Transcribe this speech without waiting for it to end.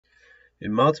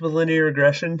In multiple linear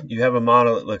regression, you have a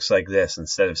model that looks like this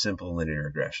instead of simple linear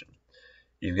regression.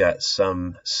 You've got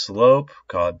some slope,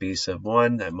 call it b sub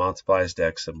 1, that multiplies to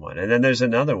x sub 1. And then there's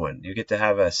another one. You get to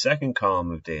have a second column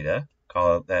of data,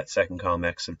 call that second column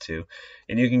x sub 2,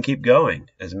 and you can keep going,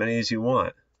 as many as you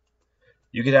want.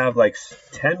 You could have like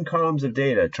 10 columns of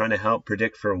data trying to help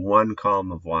predict for one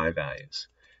column of y values.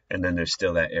 And then there's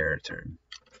still that error term.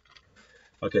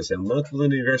 Okay, so multiple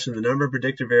linear regression, the number of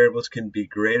predictor variables can be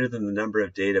greater than the number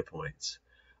of data points.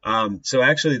 So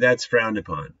actually that's frowned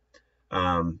upon.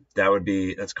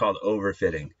 That's called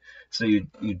overfitting. So you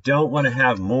don't want to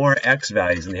have more x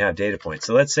values than you have data points.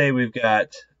 So let's say we've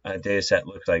got a data set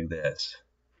looks like this.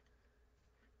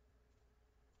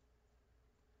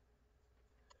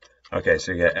 Okay,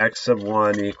 so you got x sub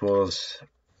 1 equals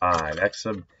 5, x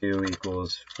sub 2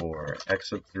 equals 4, x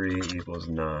sub 3 equals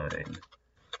 9.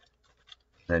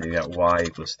 Then you got y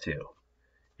equals 2.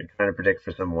 You're trying to predict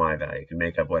for some y value. You can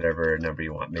make up whatever number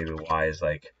you want. Maybe y is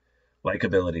like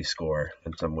likability score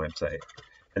on some website.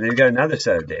 And then you've got another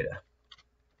set of data.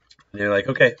 And you're like,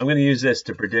 okay, I'm going to use this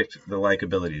to predict the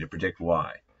likability, to predict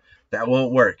y. That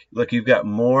won't work. Look, you've got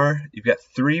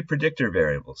 3 predictor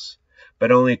variables,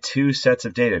 but only 2 sets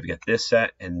of data. You've got this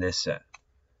set and this set.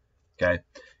 Okay?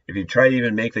 If you try to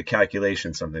even make the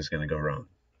calculation, something's going to go wrong.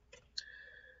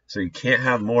 So you can't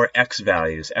have more x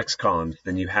values, x columns,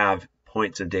 than you have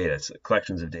points of data, so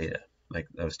collections of data, like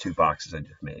those 2 boxes I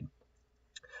just made.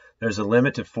 There's a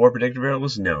limit to 4 predictor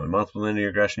variables? No. In multiple linear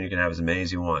regression, you can have as many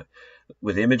as you want.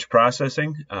 With image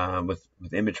processing,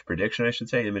 with image prediction, I should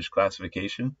say, image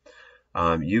classification,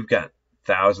 you've got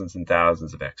thousands and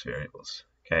thousands of x variables,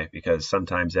 okay? Because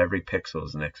sometimes every pixel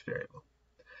is an x variable.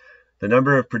 The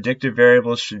number of predictive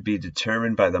variables should be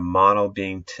determined by the model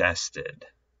being tested.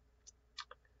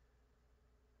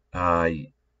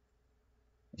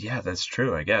 Yeah, that's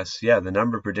true, I guess. Yeah, the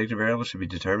number of predictive variables should be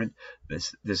determined.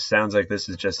 This sounds like this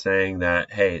is just saying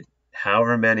that, hey,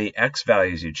 however many x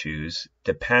values you choose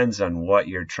depends on what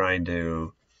you're trying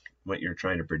to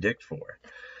predict for,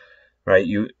 right?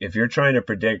 If you're trying to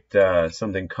predict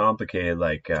something complicated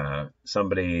like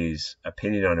somebody's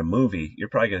opinion on a movie, you're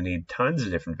probably going to need tons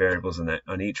of different variables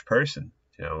on each person.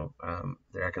 You know,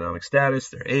 their economic status,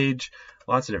 their age,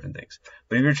 lots of different things.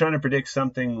 But if you're trying to predict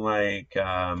something like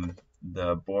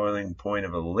the boiling point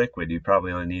of a liquid, you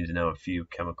probably only need to know a few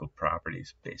chemical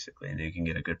properties, basically, and you can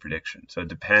get a good prediction. So it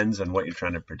depends on what you're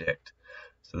trying to predict.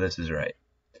 So this is right.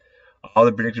 All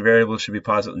the predictive variables should be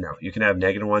positive. No, you can have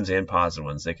negative ones and positive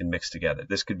ones. They can mix together.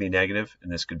 This could be negative,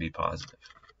 and this could be positive.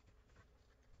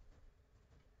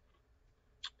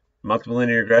 Multiple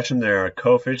linear regression, there are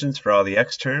coefficients for all the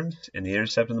x terms in the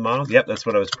intercept of the model. Yep, that's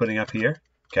what I was putting up here.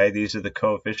 Okay, these are the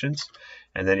coefficients.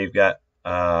 And then you've got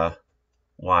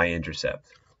y-intercept,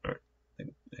 or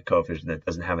a coefficient that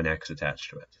doesn't have an x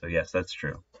attached to it. So yes, that's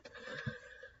true.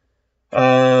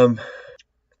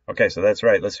 Okay, so that's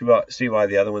right. Let's see why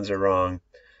the other ones are wrong.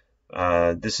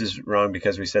 This is wrong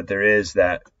because we said there is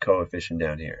that coefficient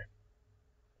down here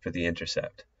for the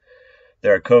intercept.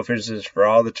 There are coefficients for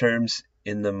all the terms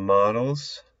in the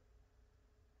models.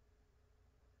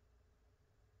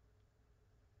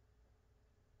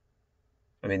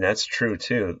 I mean, that's true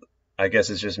too. I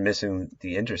guess it's just missing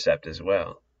the intercept as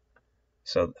well.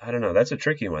 So I don't know. That's a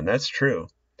tricky one. That's true.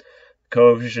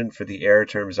 Coefficient for the error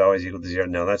term is always equal to 0.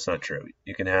 No, that's not true.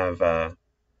 You can have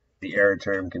the error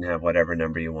term can have whatever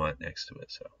number you want next to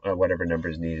it. So whatever number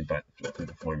is needed by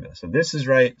the formula. So this is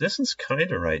right. This is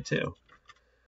kind of right too.